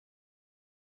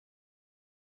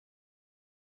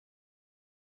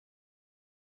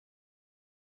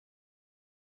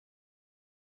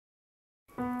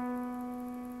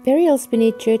Burials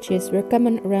beneath churches were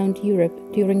common around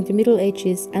Europe during the Middle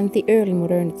Ages and the early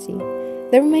modernity.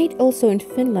 They were made also in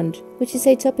Finland, which is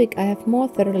a topic I have more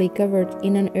thoroughly covered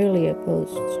in an earlier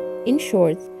post. In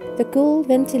short, the cool,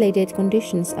 ventilated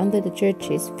conditions under the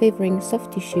churches favoring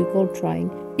soft tissue cold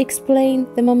drying explain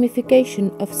the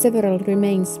mummification of several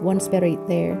remains once buried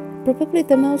there. Probably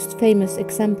the most famous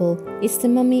example is the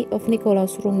mummy of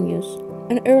Nicolaus Rungius,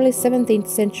 an early 17th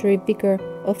century vicar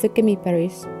of the Kemi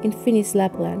parish in Finnish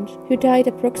Lapland, who died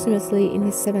approximately in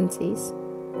his 70s.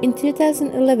 In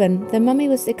 2011, the mummy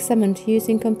was examined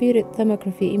using computed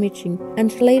tomography imaging,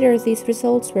 and later these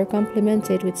results were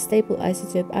complemented with stable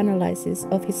isotope analysis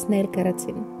of his nail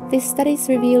keratin. These studies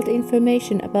revealed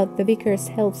information about the vicar's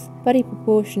health, body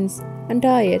proportions, and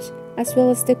diet, as well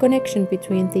as the connection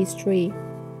between these three.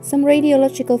 Some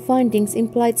radiological findings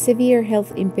implied severe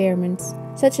health impairments,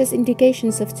 such as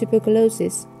indications of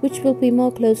tuberculosis, which will be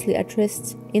more closely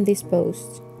addressed in this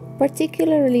post.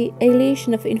 Particularly, a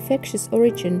lesion of infectious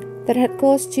origin that had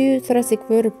caused two thoracic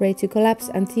vertebrae to collapse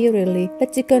anteriorly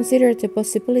led to consider the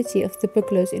possibility of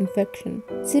tuberculosis infection.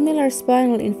 Similar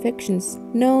spinal infections,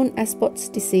 known as Pott's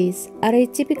disease, are a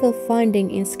typical finding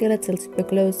in skeletal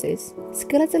tuberculosis.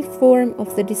 Skeletal form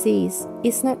of the disease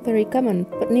is not very common,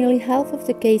 but nearly half of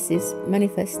the cases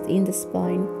manifest in the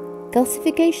spine.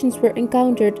 Calcifications were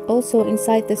encountered also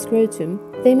inside the scrotum.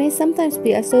 They may sometimes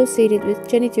be associated with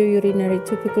genitourinary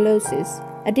tuberculosis.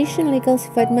 Additionally,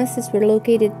 calcified masses were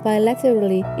located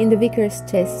bilaterally in the vicar's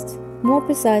chest, more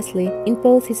precisely in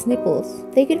both his nipples.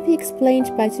 They could be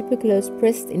explained by tuberculous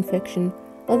breast infection,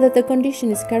 although the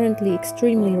condition is currently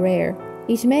extremely rare.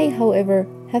 It may, however,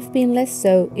 have been less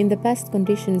so in the past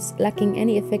conditions lacking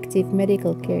any effective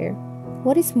medical care.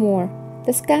 What is more,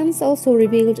 the scans also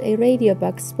revealed a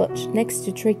radiobug spot next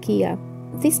to trachea.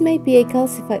 This may be a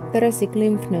calcified thoracic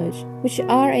lymph node, which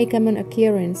are a common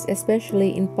occurrence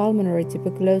especially in pulmonary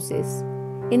tuberculosis.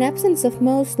 In absence of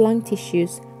most lung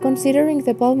tissues, considering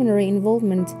the pulmonary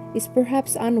involvement is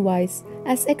perhaps unwise,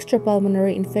 as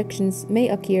extrapulmonary infections may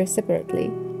occur separately.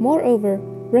 Moreover,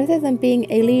 rather than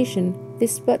being a lesion,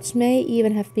 these spots may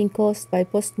even have been caused by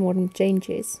postmortem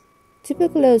changes.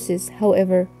 Tuberculosis,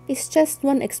 however, is just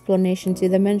one explanation to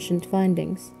the mentioned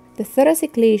findings. The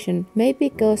thoracic lesion may be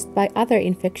caused by other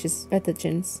infectious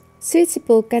pathogens.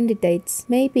 Suitable candidates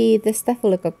may be the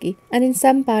staphylococci, and in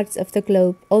some parts of the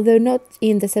globe, although not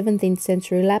in the 17th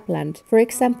century Lapland, for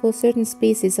example, certain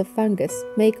species of fungus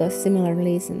may cause similar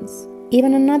lesions.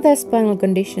 Even another spinal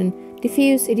condition,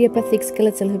 diffuse idiopathic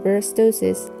skeletal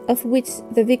hyperostosis, of which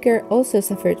the vicar also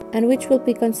suffered and which will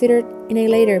be considered in a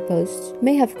later post,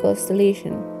 may have caused the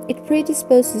lesion. It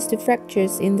predisposes to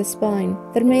fractures in the spine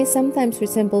that may sometimes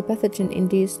resemble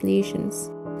pathogen-induced lesions.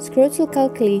 Scrotal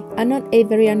calculi are not a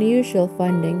very unusual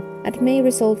finding and may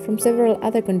result from several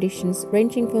other conditions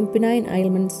ranging from benign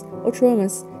ailments or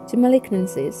traumas to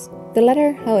malignancies. The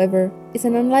latter, however, is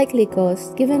an unlikely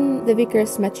cause given the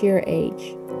vicar's mature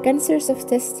age. Cancers of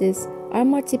testes are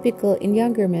more typical in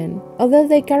younger men. Although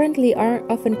they currently are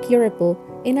often curable,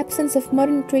 in absence of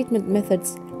modern treatment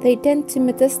methods, they tend to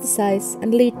metastasize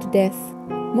and lead to death.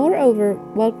 Moreover,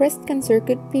 while breast cancer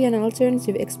could be an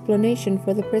alternative explanation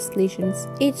for the breast lesions,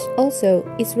 it also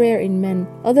is rare in men,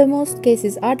 although most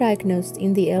cases are diagnosed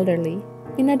in the elderly.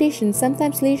 In addition,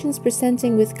 sometimes lesions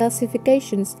presenting with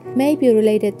calcifications may be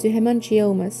related to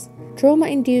hemangiomas,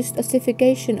 trauma-induced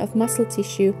ossification of muscle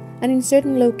tissue, and in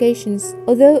certain locations,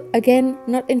 although again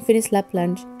not in Finnish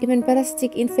Lapland, even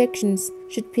parasitic infections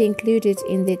should be included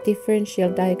in the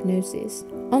differential diagnosis.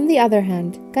 On the other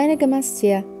hand,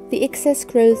 gynecomastia, the excess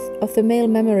growth of the male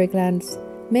mammary glands,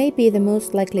 may be the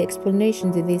most likely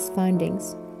explanation to these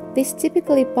findings. This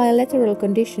typically bilateral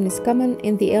condition is common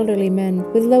in the elderly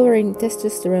men with lowering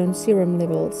testosterone serum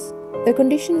levels. The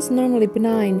condition is normally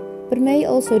benign, but may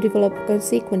also develop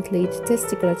consequently to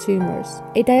testicular tumors,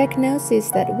 a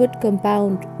diagnosis that would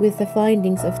compound with the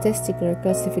findings of testicular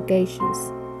calcifications.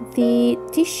 The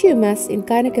tissue mass in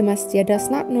gynecomastia does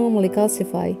not normally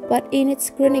calcify, but in its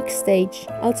chronic stage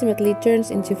ultimately turns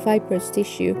into fibrous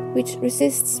tissue, which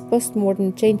resists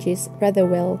postmortem changes rather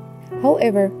well.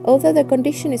 However, although the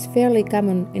condition is fairly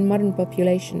common in modern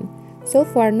population, so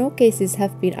far no cases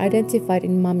have been identified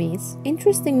in mummies.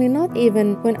 Interestingly, not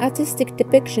even when artistic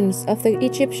depictions of the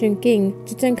Egyptian king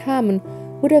Tutankhamun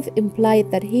would have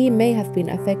implied that he may have been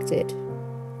affected.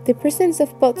 The presence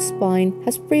of Pott's spine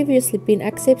has previously been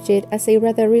accepted as a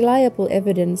rather reliable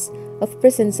evidence of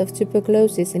presence of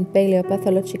tuberculosis in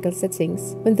paleopathological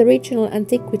settings when the regional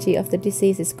antiquity of the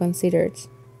disease is considered.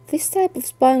 This type of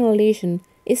spinal lesion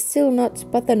is still not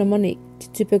pathognomonic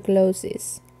to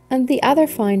tuberculosis. and the other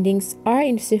findings are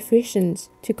insufficient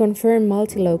to confirm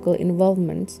multilocal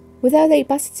involvement. Without a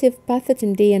positive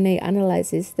pathogen DNA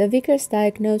analysis, the vicar's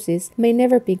diagnosis may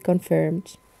never be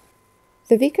confirmed.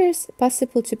 The vicar's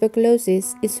possible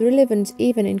tuberculosis is relevant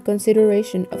even in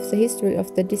consideration of the history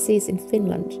of the disease in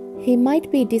Finland. He might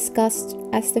be discussed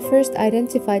as the first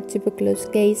identified tuberculosis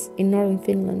case in northern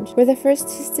Finland, where the first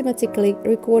systematically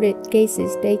recorded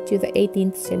cases date to the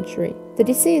 18th century. The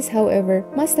disease, however,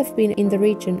 must have been in the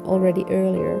region already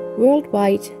earlier.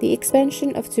 Worldwide, the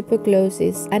expansion of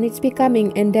tuberculosis and its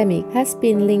becoming endemic has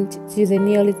been linked to the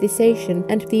neolithization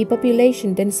and the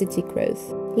population density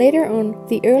growth. Later on,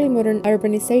 the early modern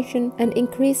urbanization and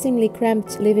increasingly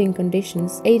cramped living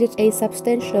conditions aided a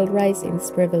substantial rise in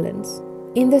its prevalence.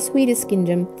 In the Swedish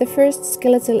kingdom, the first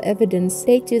skeletal evidence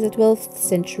dates to the 12th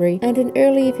century, and an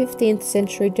early 15th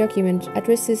century document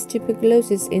addresses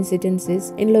tuberculosis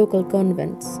incidences in local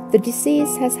convents. The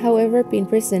disease has, however, been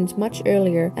present much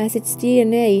earlier, as its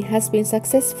DNA has been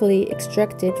successfully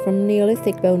extracted from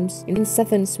Neolithic bones in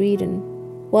southern Sweden.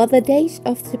 While the date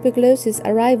of tuberculosis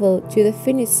arrival to the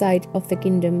Finnish side of the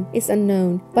kingdom is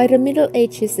unknown, by the Middle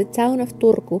Ages the town of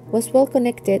Turku was well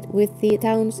connected with the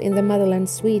towns in the motherland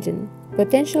Sweden.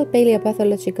 Potential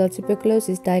paleopathological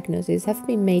tuberculosis diagnoses have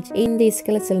been made in the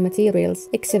skeletal materials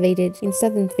excavated in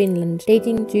southern Finland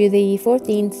dating to the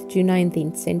 14th to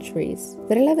 19th centuries.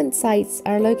 The relevant sites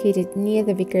are located near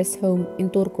the vicar's home in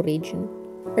Turku region.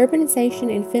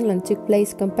 Urbanization in Finland took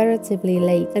place comparatively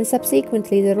late, and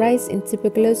subsequently the rise in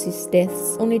tuberculosis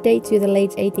deaths only date to the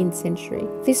late 18th century.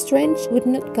 This trend would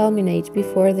not culminate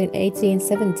before the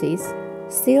 1870s.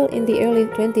 Still, in the early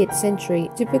 20th century,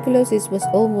 tuberculosis was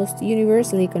almost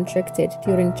universally contracted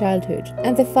during childhood,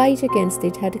 and the fight against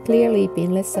it had clearly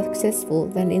been less successful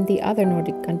than in the other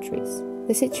Nordic countries.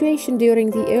 The situation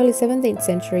during the early 17th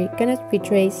century cannot be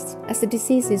traced, as the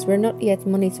diseases were not yet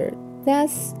monitored.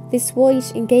 Thus, this void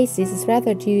in cases is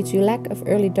rather due to lack of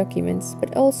early documents,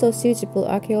 but also suitable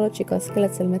archaeological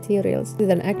skeletal materials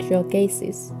than actual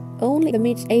cases. Only the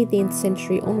mid-18th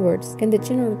century onwards can the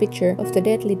general picture of the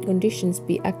deadly conditions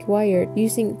be acquired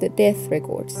using the death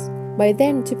records. By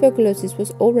then, tuberculosis was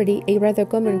already a rather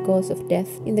common cause of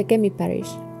death in the Kemi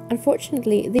parish.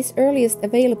 Unfortunately, this earliest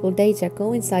available data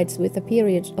coincides with a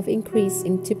period of increase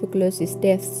in tuberculosis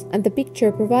deaths, and the picture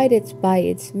provided by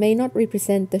it may not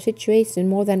represent the situation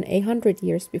more than 100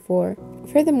 years before.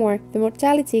 Furthermore, the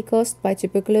mortality caused by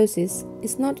tuberculosis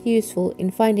is not useful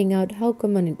in finding out how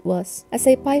common it was. As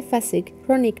a biphasic,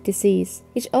 chronic disease,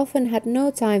 it often had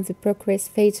no time to progress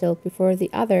fatal before the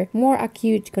other, more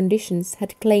acute conditions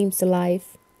had claimed the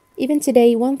life. Even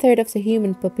today, 1/3 of the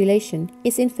human population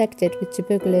is infected with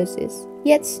tuberculosis.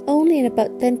 Yet, only in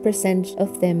about 10%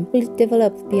 of them will it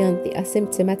develop beyond the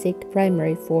asymptomatic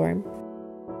primary form.